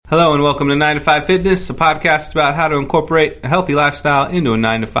Hello and welcome to 9 to 5 Fitness, a podcast about how to incorporate a healthy lifestyle into a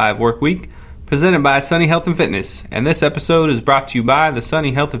 9 to 5 work week, presented by Sunny Health and Fitness. And this episode is brought to you by the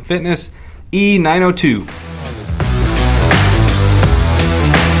Sunny Health and Fitness E902.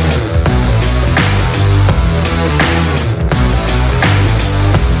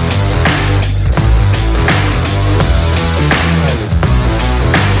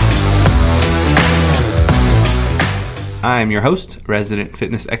 I'm your host, resident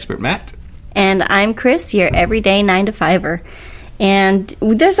fitness expert Matt. And I'm Kriss, your everyday 9 to 5er. And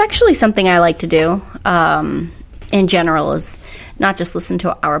there's actually something I like to do in general is not just listen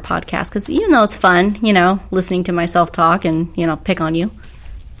to our podcast, because even though it's fun, listening to myself talk and, pick on you,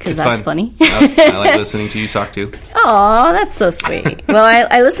 because that's funny. I like listening to you talk too. Oh, that's so sweet. Well,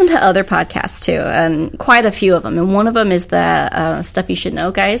 I listen to other podcasts too, and quite a few of them. And one of them is the Stuff You Should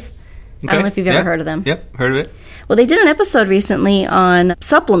Know guys. Okay. I don't know if you've ever heard of them. Yep, heard of it. Well, they did an episode recently on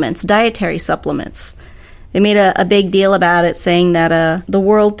supplements, dietary supplements. They made a big deal about it, saying that the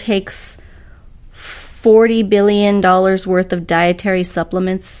world takes $40 billion worth of dietary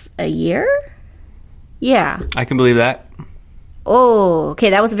supplements a year? Yeah. I can believe that. Oh,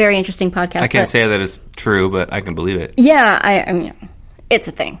 okay. That was a very interesting podcast. I can't say that it's true, but I can believe it. Yeah, I mean, it's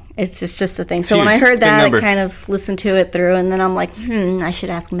a thing. It's just a thing. It's so huge. When I heard that, number. I kind of listened to it through, and then I'm like, I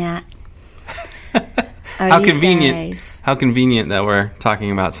should ask Matt. How convenient that we're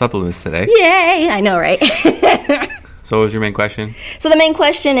talking about supplements today. Yay! I know, right? So what was your main question? So the main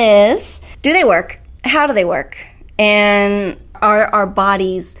question is, do they work? How do they work? And are our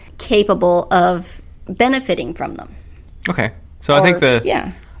bodies capable of benefiting from them? Okay. So I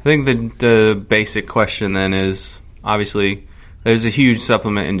think the basic question then is, obviously, there's a huge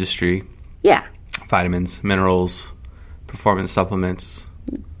supplement industry. Yeah. Vitamins, minerals, performance supplements.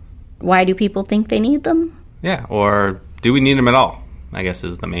 Why do people think they need them? Yeah, or do we need them at all, I guess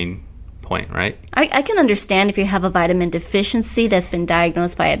is the main point, right? I can understand if you have a vitamin deficiency that's been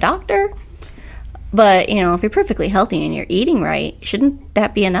diagnosed by a doctor. But, if you're perfectly healthy and you're eating right, shouldn't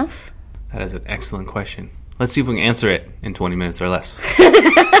that be enough? That is an excellent question. Let's see if we can answer it in 20 minutes or less.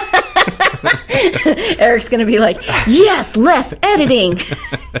 Eric's going to be like, yes, less editing.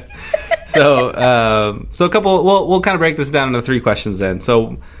 So a couple, we'll kind of break this down into 3 questions then.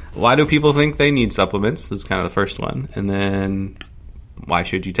 So why do people think they need supplements is kind of the first one. And then why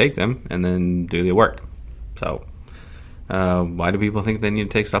should you take them? And then do they work? So why do people think they need to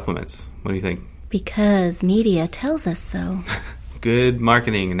take supplements? What do you think? Because media tells us so. Good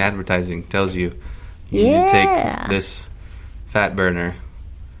marketing and advertising tells you need to take this fat burner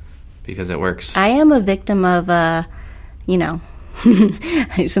because it works. I am a victim of, I'm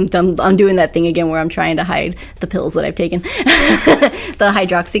doing that thing again where I'm trying to hide the pills that I've taken. The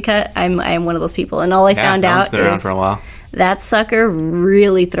Hydroxycut, I'm one of those people. And all I found out been around is for a while. That sucker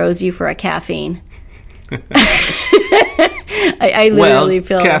really throws you for a caffeine. I literally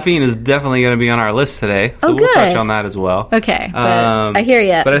feel... caffeine is definitely going to be on our list today, so we'll touch on that as well. Okay, but I hear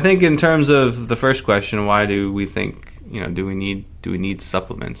you. But I think in terms of the first question, why do we think, do we need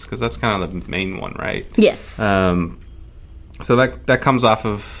supplements? Because that's kind of the main one, right? Yes. So that comes off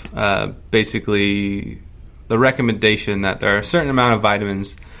of basically the recommendation that there are a certain amount of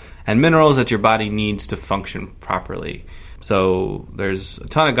vitamins and minerals that your body needs to function properly. So there's a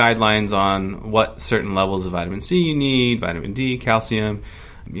ton of guidelines on what certain levels of vitamin C you need, vitamin D, calcium,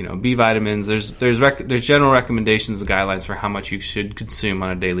 B vitamins. There's general recommendations and guidelines for how much you should consume on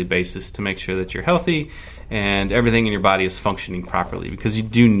a daily basis to make sure that you're healthy and everything in your body is functioning properly, because you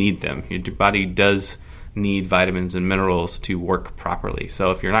do need them. Your body does need vitamins and minerals to work properly. So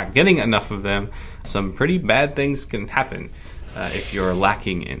if you're not getting enough of them, some pretty bad things can happen if you're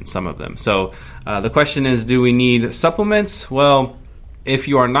lacking in some of them. So the question is, do we need supplements? Well, if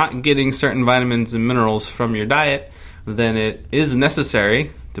you are not getting certain vitamins and minerals from your diet, then it is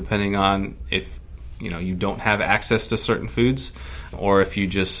necessary, depending on if you don't have access to certain foods, or if you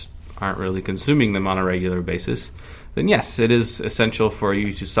just aren't really consuming them on a regular basis, then yes, it is essential for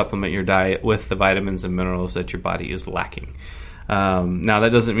you to supplement your diet with the vitamins and minerals that your body is lacking. Now,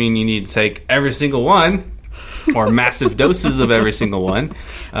 that doesn't mean you need to take every single one or massive doses of every single one.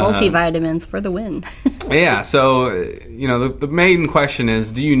 Multivitamins for the win. Yeah, so the main question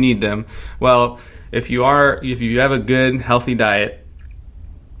is, do you need them? Well, if you have a good, healthy diet,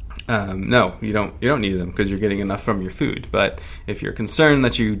 no, you don't need them because you're getting enough from your food. But if you're concerned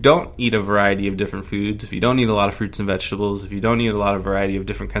that you don't eat a variety of different foods, if you don't eat a lot of fruits and vegetables, if you don't eat a lot of variety of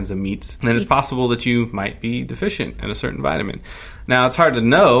different kinds of meats, then it's possible that you might be deficient in a certain vitamin. Now, it's hard to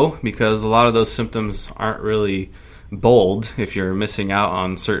know because a lot of those symptoms aren't really bold. If you're missing out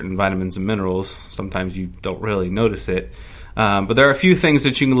on certain vitamins and minerals, sometimes you don't really notice it. But there are a few things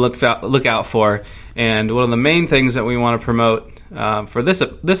that you can look out for, and one of the main things that we want to promote for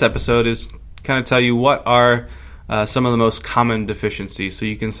this episode is kind of tell you what are some of the most common deficiencies, so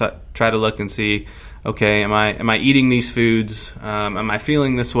you can try to look and see, okay, am I eating these foods? Am I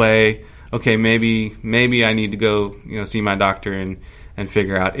feeling this way? Okay, maybe I need to go see my doctor and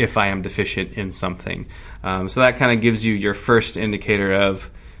figure out if I am deficient in something. So that kind of gives you your first indicator of,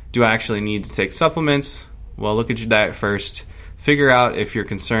 do I actually need to take supplements? Well, look at your diet first. Figure out if you're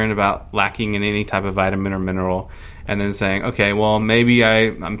concerned about lacking in any type of vitamin or mineral, and then saying, okay, well, maybe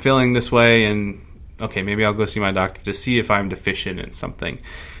I'm feeling this way, and okay, maybe I'll go see my doctor to see if I'm deficient in something.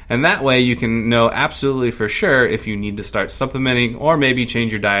 And that way you can know absolutely for sure if you need to start supplementing, or maybe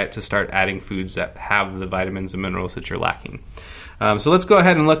change your diet to start adding foods that have the vitamins and minerals that you're lacking. So let's go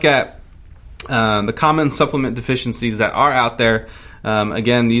ahead and look at the common supplement deficiencies that are out there.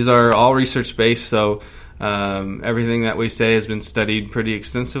 Again, these are all research-based, so everything that we say has been studied pretty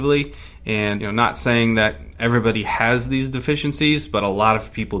extensively, and not saying that everybody has these deficiencies, but a lot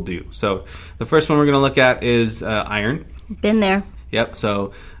of people do. So the first one we're going to look at is iron. Been there. Yep,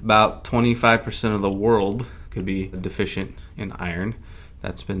 so about 25% of the world could be deficient in iron.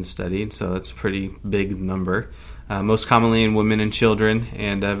 That's been studied, so that's a pretty big number. Most commonly in women and children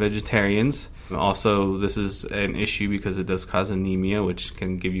and vegetarians. Also, this is an issue because it does cause anemia, which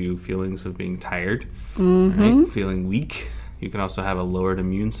can give you feelings of being tired, right? Feeling weak. You can also have a lowered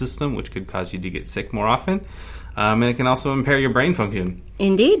immune system, which could cause you to get sick more often. And it can also impair your brain function.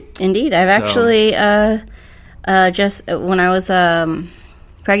 Indeed. I've actually, just when I was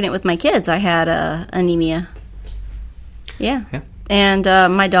pregnant with my kids, I had anemia. Yeah. And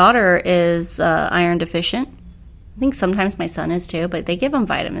my daughter is iron deficient. I think sometimes my son is too, but they give them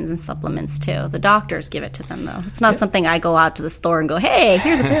vitamins and supplements too. The doctors give it to them, though. It's not something I go out to the store and go, hey,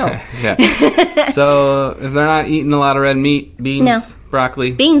 here's a pill. So if they're not eating a lot of red meat, beans,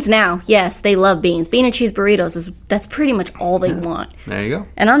 broccoli. Beans now, yes, they love beans. Bean and cheese burritos, that's pretty much all they want. There you go.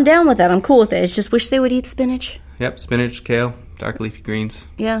 And I'm down with that. I'm cool with it. I just wish they would eat spinach. Yep, spinach, kale, dark leafy greens.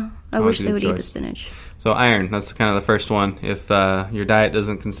 Yeah, I wish they would eat the spinach. So iron, that's kind of the first one. If your diet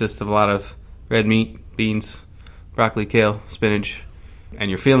doesn't consist of a lot of red meat, beans, broccoli, kale, spinach,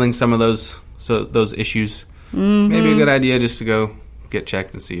 and you're feeling some of those issues, maybe a good idea just to go get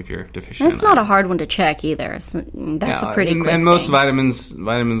checked and see if you're deficient. It's not a hard one to check either. That's a pretty quick and most thing.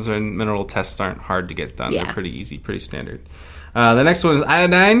 vitamins and mineral tests aren't hard to get done. Yeah. They're pretty easy, pretty standard. The next one is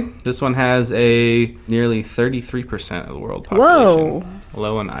iodine. This one has a nearly 33% of the world population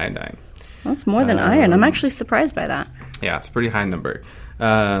low in iodine. That's more than iron. I'm actually surprised by that. Yeah, it's a pretty high number.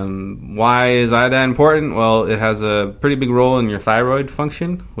 Why is iodine important? Well, it has a pretty big role in your thyroid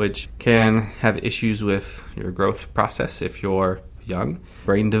function, which can have issues with your growth process if you're young,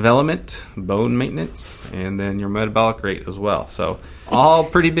 brain development, bone maintenance, and then your metabolic rate as well. So all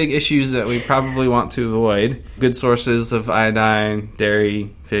pretty big issues that we probably want to avoid. Good sources of iodine,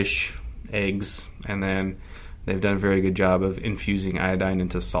 dairy, fish, eggs, and then they've done a very good job of infusing iodine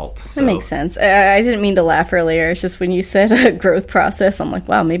into salt. That makes sense. I didn't mean to laugh earlier. It's just when you said a growth process, I'm like,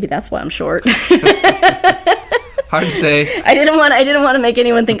 wow, maybe that's why I'm short. Hard to say. I didn't want to make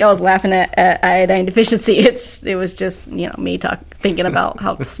anyone think I was laughing at iodine deficiency. It was just me thinking about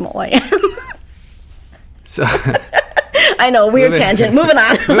how small I am. So I know, weird tangent. Moving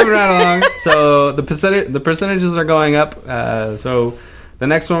on. Moving right along. So the percentages are going up. So the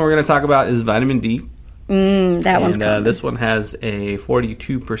next one we're going to talk about is vitamin D. That one's common. This one has a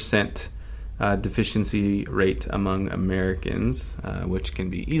 42% deficiency rate among Americans, which can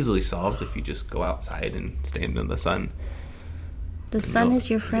be easily solved if you just go outside and stand in the sun. The sun is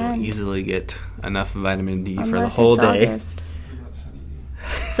your friend. You'll easily get enough vitamin D for the whole day. August.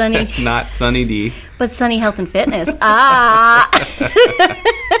 Sunny. Not Sunny D. But Sunny Health and Fitness.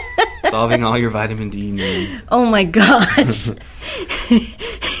 Solving all your vitamin D needs. Oh my gosh.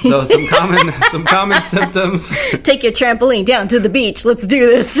 So some common symptoms. Take your trampoline down to the beach. Let's do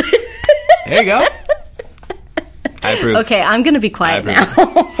this. There you go. I approve. Okay, I'm going to be quiet now.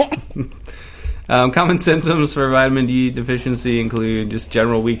 Common symptoms for vitamin D deficiency include just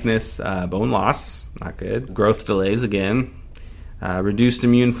general weakness, bone loss, not good, growth delays again, reduced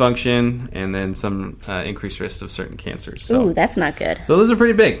immune function, and then some increased risk of certain cancers. So, ooh, that's not good. So those are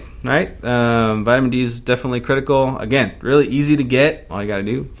pretty big, right? Vitamin D is definitely critical. Again, really easy to get. All you got to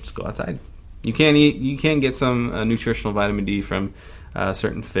do is go outside. You can get some nutritional vitamin D from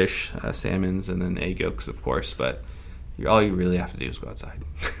certain fish, salmons, and then egg yolks, of course. But all you really have to do is go outside.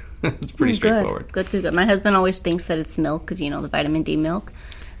 It's pretty straightforward. Good. My husband always thinks that it's milk because, the vitamin D milk.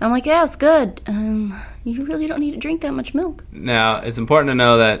 I'm like, yeah, it's good. You really don't need to drink that much milk. Now, it's important to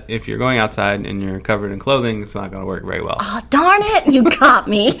know that if you're going outside and you're covered in clothing, it's not going to work very well. Oh, darn it! You got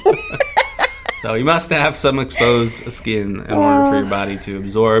me. So you must have some exposed skin in order for your body to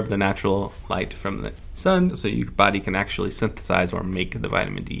absorb the natural light from the sun, so your body can actually synthesize or make the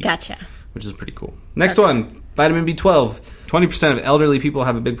vitamin D. Gotcha. Which is pretty cool. Next one, vitamin B12. 20% of elderly people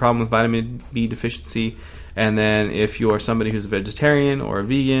have a big problem with vitamin B deficiency. And then if you're somebody who's a vegetarian or a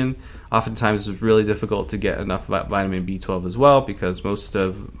vegan, oftentimes it's really difficult to get enough vitamin B12 as well, because most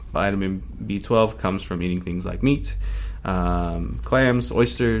of vitamin B12 comes from eating things like meat, clams,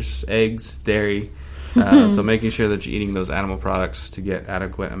 oysters, eggs, dairy. So making sure that you're eating those animal products to get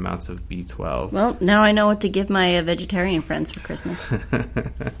adequate amounts of B12. Well, now I know what to give my vegetarian friends for Christmas.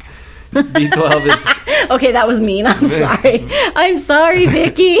 B12 is... Okay, that was mean. I'm sorry. I'm sorry,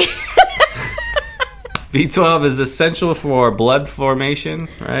 Vicky. B12 is essential for blood formation,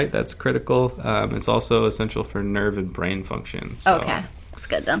 right? That's critical. It's also essential for nerve and brain function. So, okay, that's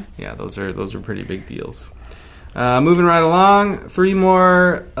good then. Yeah, those are pretty big deals. Moving right along, 3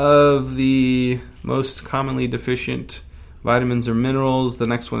 more of the most commonly deficient vitamins or minerals. The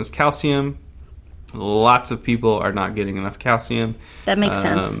next one is calcium. Lots of people are not getting enough calcium. That makes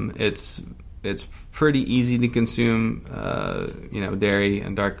sense. It's pretty easy to consume, dairy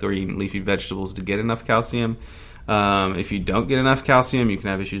and dark green leafy vegetables to get enough calcium. If you don't get enough calcium, you can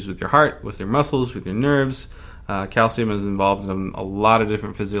have issues with your heart, with your muscles, with your nerves. Calcium is involved in a lot of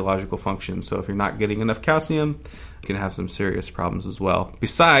different physiological functions. So if you're not getting enough calcium, you can have some serious problems as well.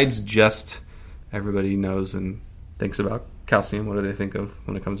 Besides just everybody knows and thinks about calcium, what do they think of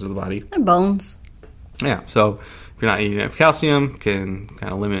when it comes to the body? Their bones. Yeah, so if you're not eating enough calcium, can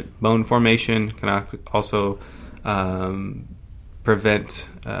kind of limit bone formation, can also prevent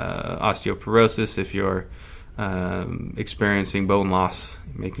osteoporosis if you're experiencing bone loss.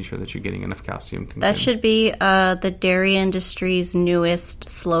 Making sure that you're getting enough calcium. That should be the dairy industry's newest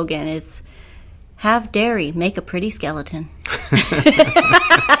slogan is, have dairy, make a pretty skeleton.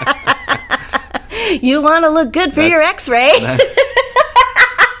 You want to look good for your x-ray.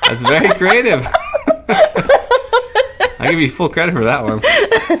 That's very creative. I give you full credit for that one.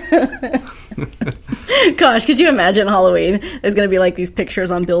 Gosh, could you imagine Halloween? There's going to be like these pictures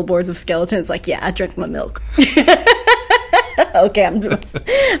on billboards of skeletons. Like, yeah, I drank my milk. Okay,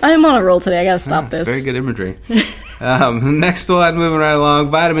 I'm on a roll today. I got to stop this. Very good imagery. Next one, moving right along.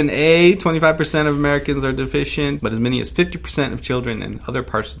 Vitamin A. 25% of Americans are deficient, but as many as 50% of children in other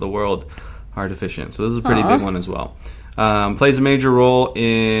parts of the world are deficient. So this is a pretty big one as well. Plays a major role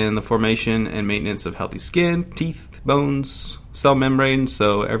in the formation and maintenance of healthy skin, teeth, bones, cell membranes.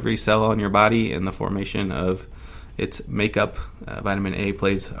 So every cell on your body and the formation of its makeup, vitamin A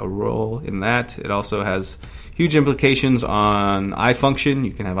plays a role in that. It also has huge implications on eye function.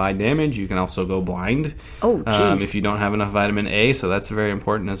 You can have eye damage. You can also go blind if you don't have enough vitamin A. So that's very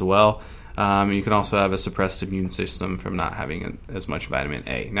important as well. You can also have a suppressed immune system from not having as much vitamin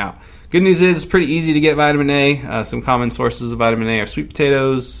A. Now, good news is it's pretty easy to get vitamin A. Some common sources of vitamin A are sweet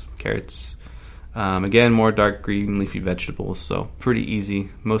potatoes, carrots. Again, more dark green leafy vegetables, so pretty easy.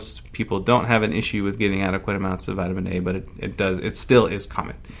 Most people don't have an issue with getting adequate amounts of vitamin A, but it still is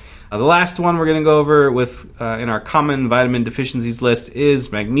common. The last one we're going to go over with in our common vitamin deficiencies list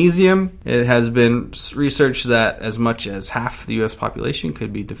is magnesium. It has been researched that as much as half the U.S. population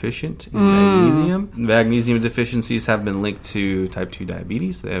could be deficient in magnesium. Magnesium deficiencies have been linked to type 2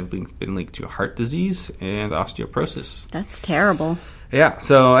 diabetes. They have been linked to heart disease and osteoporosis. That's terrible. Yeah,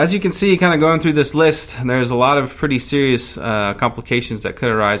 so as you can see, kind of going through this list, there's a lot of pretty serious complications that could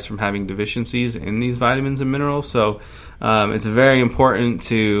arise from having deficiencies in these vitamins and minerals. So it's very important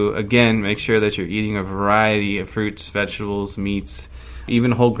to, again, make sure that you're eating a variety of fruits, vegetables, meats,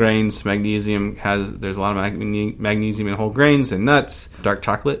 even whole grains. There's a lot of magnesium in whole grains and nuts. Dark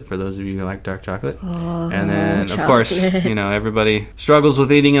chocolate, for those of you who like dark chocolate. And then, chocolate. Of course, everybody struggles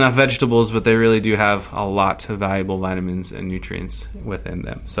with eating enough vegetables, but they really do have a lot of valuable vitamins and nutrients within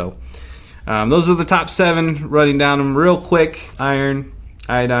them. So those are the top 7, running down them real quick. Iron,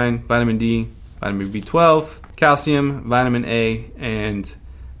 iodine, vitamin D, vitamin B12, calcium, vitamin A, and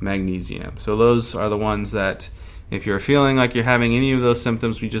magnesium. So those are the ones that, if you're feeling like you're having any of those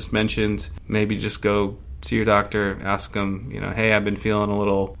symptoms we just mentioned, maybe just go see your doctor, ask them, hey, I've been feeling a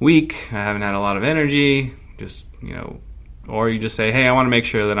little weak, I haven't had a lot of energy, or you just say, hey, I want to make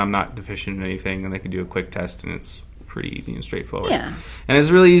sure that I'm not deficient in anything, and they can do a quick test, and it's pretty easy and straightforward. Yeah. And it's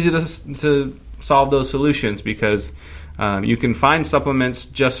really easy to solve those solutions because you can find supplements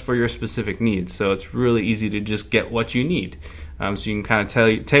just for your specific needs, so it's really easy to just get what you need. So you can kind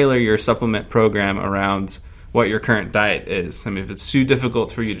of tailor your supplement program around what your current diet is. I mean, if it's too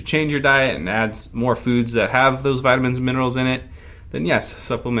difficult for you to change your diet and adds more foods that have those vitamins and minerals in it, then yes,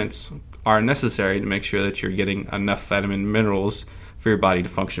 supplements are necessary to make sure that you're getting enough vitamin and minerals for your body to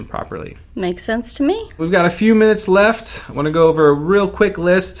function properly. Makes sense to me. We've got a few minutes left. I want to go over a real quick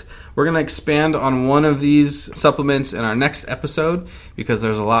list. We're going to expand on one of these supplements in our next episode because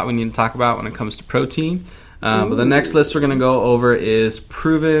there's a lot we need to talk about when it comes to protein. But the next list we're going to go over is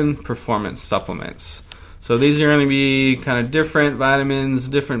proven performance supplements. So these are going to be kind of different vitamins,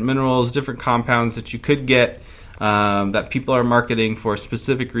 different minerals, different compounds that you could get that people are marketing for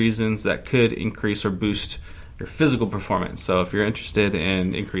specific reasons that could increase or boost your physical performance. So if you're interested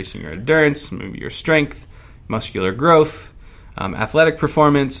in increasing your endurance, maybe your strength, muscular growth, athletic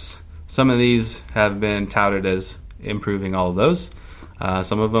performance, some of these have been touted as improving all of those.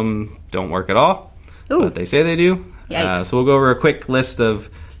 Some of them don't work at all, but they say they do. So we'll go over a quick list of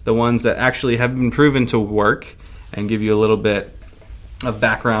the ones that actually have been proven to work and give you a little bit of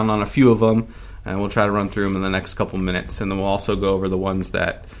background on a few of them, and we'll try to run through them in the next couple minutes. And then we'll also go over the ones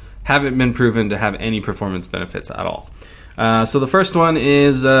that haven't been proven to have any performance benefits at all. So the first one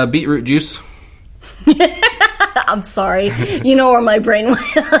is beetroot juice. I'm sorry. You know where my brain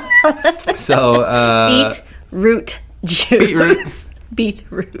went. So beetroot juice.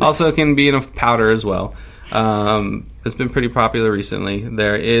 Beetroot. Also can be in a powder as well. It's been pretty popular recently.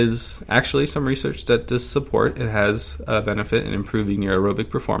 There is actually some research that does support it has a benefit in improving your aerobic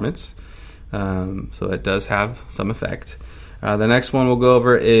performance. So it does have some effect. The next one we'll go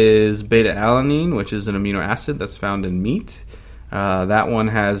over is beta-alanine, which is an amino acid that's found in meat. That one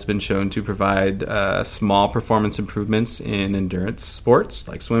has been shown to provide small performance improvements in endurance sports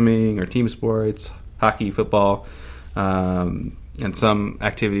like swimming or team sports, hockey, football, and some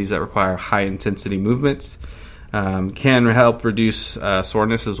activities that require high-intensity movements. Can help reduce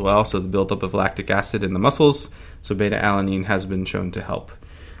soreness as well, so the buildup of lactic acid in the muscles. So beta-alanine has been shown to help.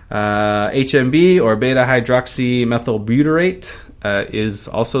 HMB, or beta-hydroxymethylbutyrate, is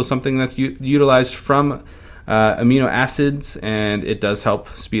also something that's utilized from amino acids, and it does help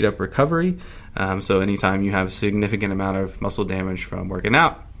speed up recovery. So anytime you have a significant amount of muscle damage from working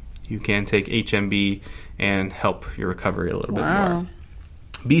out, you can take HMB and help your recovery a little bit more.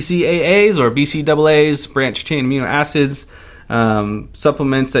 BCAAs, or BCAAs, branched chain amino acids,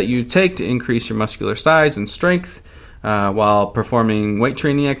 supplements that you take to increase your muscular size and strength while performing weight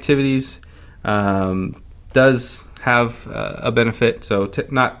training activities, does have a benefit. So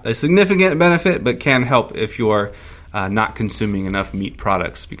not a significant benefit, but can help if you're not consuming enough meat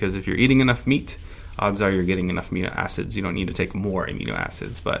products. Because if you're eating enough meat, odds are you're getting enough amino acids. You don't need to take more amino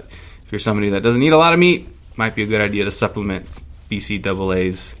acids. But if you're somebody that doesn't eat a lot of meat, it might be a good idea to supplement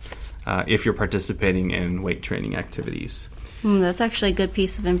BCAAs if you're participating in weight training activities. That's actually a good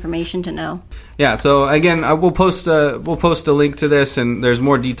piece of information to know. Yeah. So again, we'll post a link to this, and there's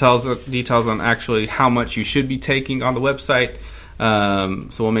more details on actually how much you should be taking on the website.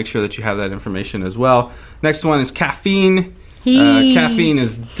 So we'll make sure that you have that information as well. Next one is caffeine. Caffeine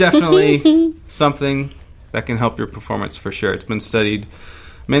is definitely something that can help your performance for sure. It's been studied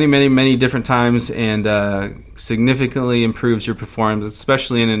many different times, and significantly improves your performance,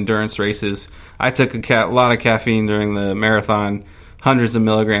 especially in endurance races. I took a lot of caffeine during the marathon, hundreds of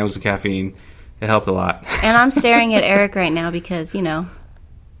milligrams of caffeine. It helped a lot. And I'm staring at Eric right now because,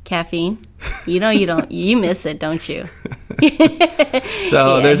 caffeine. You miss it, don't you?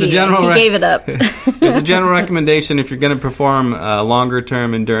 So there's a general... He gave it up. There's a general recommendation if you're going to perform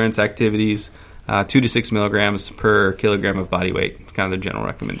longer-term endurance activities, 2 to 6 milligrams per kilogram of body weight. It's kind of the general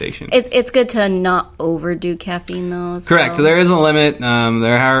recommendation. It's good to not overdo caffeine, though. Correct. So there is a limit.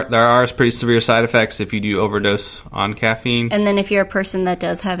 There are pretty severe side effects if you do overdose on caffeine. And then if you're a person that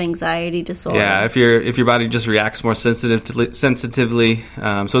does have anxiety disorder. Yeah, if your body just reacts more sensitively.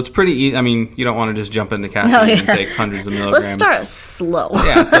 So it's pretty easy. I mean, you don't want to just jump into caffeine and take hundreds of milligrams. Let's start slow.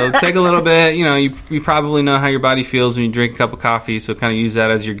 Yeah, so take a little bit. You probably know how your body feels when you drink a cup of coffee, so kind of use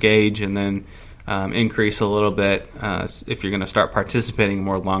that as your gauge, and then increase a little bit if you're going to start participating in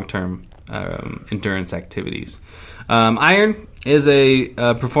more long-term endurance activities. Iron is a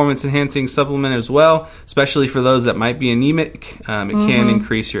performance-enhancing supplement as well, especially for those that might be anemic. It can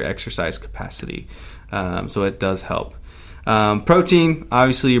increase your exercise capacity, so it does help. Protein,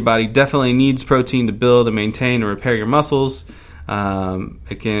 obviously your body definitely needs protein to build and maintain and repair your muscles.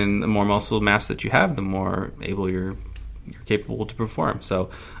 The more muscle mass that you have, the more able you're capable to perform.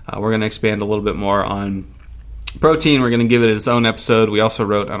 So we're going to expand a little bit more on protein. We're going to give it its own episode. We also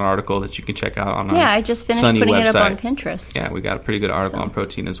wrote an article that you can check out on our I just finished Sunny putting website. It up on Pinterest. Yeah, we got a pretty good article on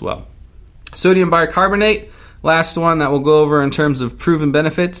protein as well. Sodium bicarbonate, last one that we'll go over in terms of proven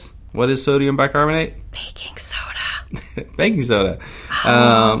benefits. What is sodium bicarbonate? Baking soda. Baking soda.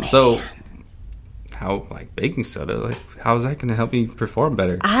 So how, like, baking soda, like, how is that going to help me perform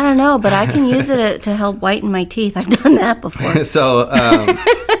better? I don't know, but I can use it to help whiten my teeth. I've done that before. So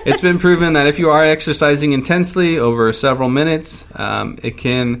it's been proven that if you are exercising intensely over several minutes, it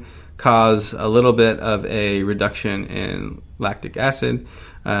can cause a little bit of a reduction in lactic acid.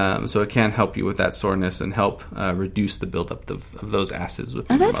 So it can help you with that soreness and help reduce the buildup of those acids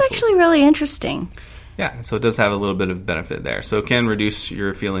within your muscles. Actually really interesting. Yeah, so it does have a little bit of benefit there. So it can reduce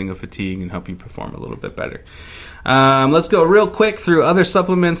your feeling of fatigue and help you perform a little bit better. Let's go real quick through other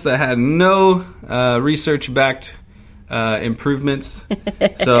supplements that had no research-backed improvements.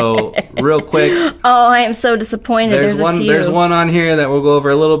 So real quick. Oh, I am so disappointed. There's a few. There's one on here that we'll go over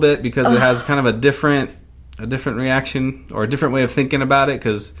a little bit because it has kind of a different reaction or a different way of thinking about it,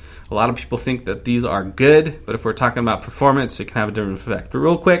 because a lot of people think that these are good, but if we're talking about performance, it can have a different effect. But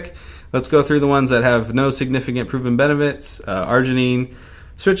real quick, let's go through the ones that have no significant proven benefits. Arginine,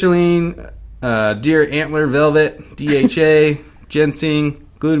 citrulline, deer antler velvet, DHA, ginseng,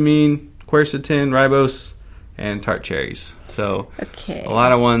 glutamine, quercetin, ribose, and tart cherries. So a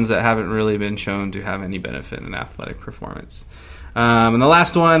lot of ones that haven't really been shown to have any benefit in athletic performance. And the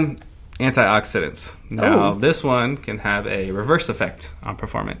last one, antioxidants. Now, this one can have a reverse effect on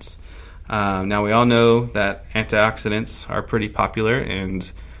performance. Now, we all know that antioxidants are pretty popular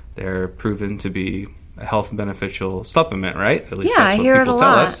and they're proven to be a health beneficial supplement, right? At least that's what people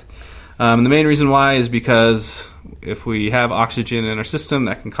tell us. And the main reason why is because if we have oxygen in our system,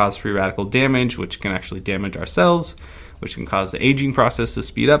 that can cause free radical damage, which can actually damage our cells, which can cause the aging process to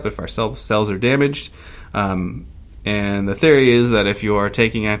speed up if our cells are damaged. And the theory is that if you are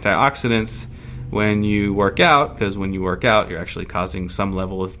taking antioxidants when you work out, because when you work out, you're actually causing some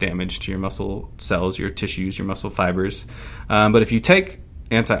level of damage to your muscle cells, your tissues, your muscle fibers. But if you take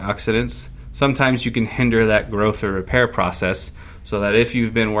antioxidants, sometimes you can hinder that growth or repair process, so that if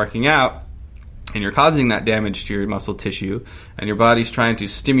you've been working out and you're causing that damage to your muscle tissue and your body's trying to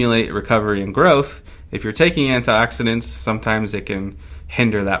stimulate recovery and growth, if you're taking antioxidants, sometimes it can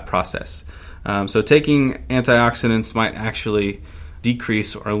hinder that process. So taking antioxidants might actually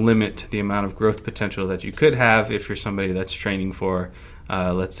decrease or limit the amount of growth potential that you could have if you're somebody that's training for,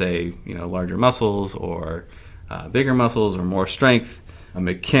 let's say, larger muscles or bigger muscles or more strength.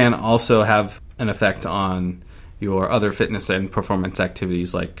 It can also have an effect on your other fitness and performance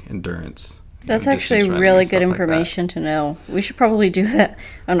activities like endurance. That's actually really good information to know. We should probably do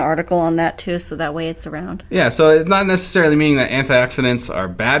an article on that too, so that way it's around. Yeah, so it's not necessarily meaning that antioxidants are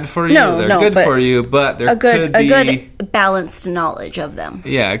bad for you. They're good for you, but there could be a good balanced knowledge of them.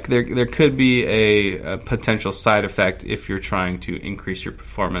 Yeah, there could be a potential side effect if you're trying to increase your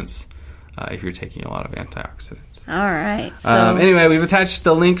performance if you're taking a lot of antioxidants. All right. So anyway, we've attached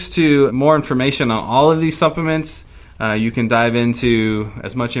the links to more information on all of these supplements. You can dive into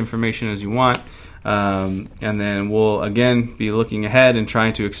as much information as you want. And then we'll, again, be looking ahead and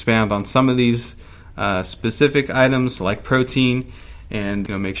trying to expand on some of these specific items like protein and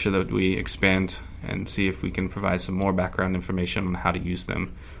make sure that we expand and see if we can provide some more background information on how to use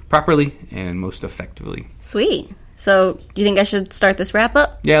them properly and most effectively. Sweet. So do you think I should start this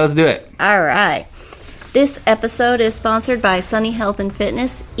wrap-up? Yeah, let's do it. All right. This episode is sponsored by Sunny Health and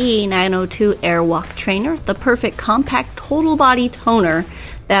Fitness E902 Airwalk Trainer, the perfect compact total body toner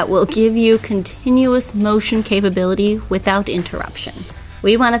that will give you continuous motion capability without interruption.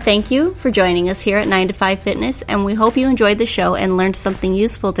 We want to thank you for joining us here at 9 to 5 Fitness, and we hope you enjoyed the show and learned something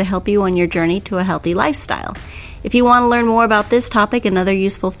useful to help you on your journey to a healthy lifestyle. If you want to learn more about this topic and other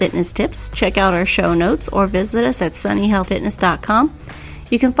useful fitness tips, check out our show notes or visit us at sunnyhealthfitness.com.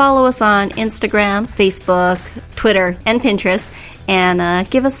 You can follow us on Instagram, Facebook, Twitter, and Pinterest, and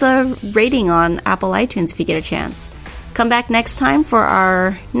give us a rating on Apple iTunes if you get a chance. Come back next time for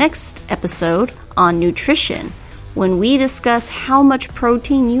our next episode on nutrition, when we discuss how much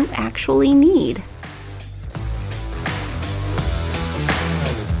protein you actually need.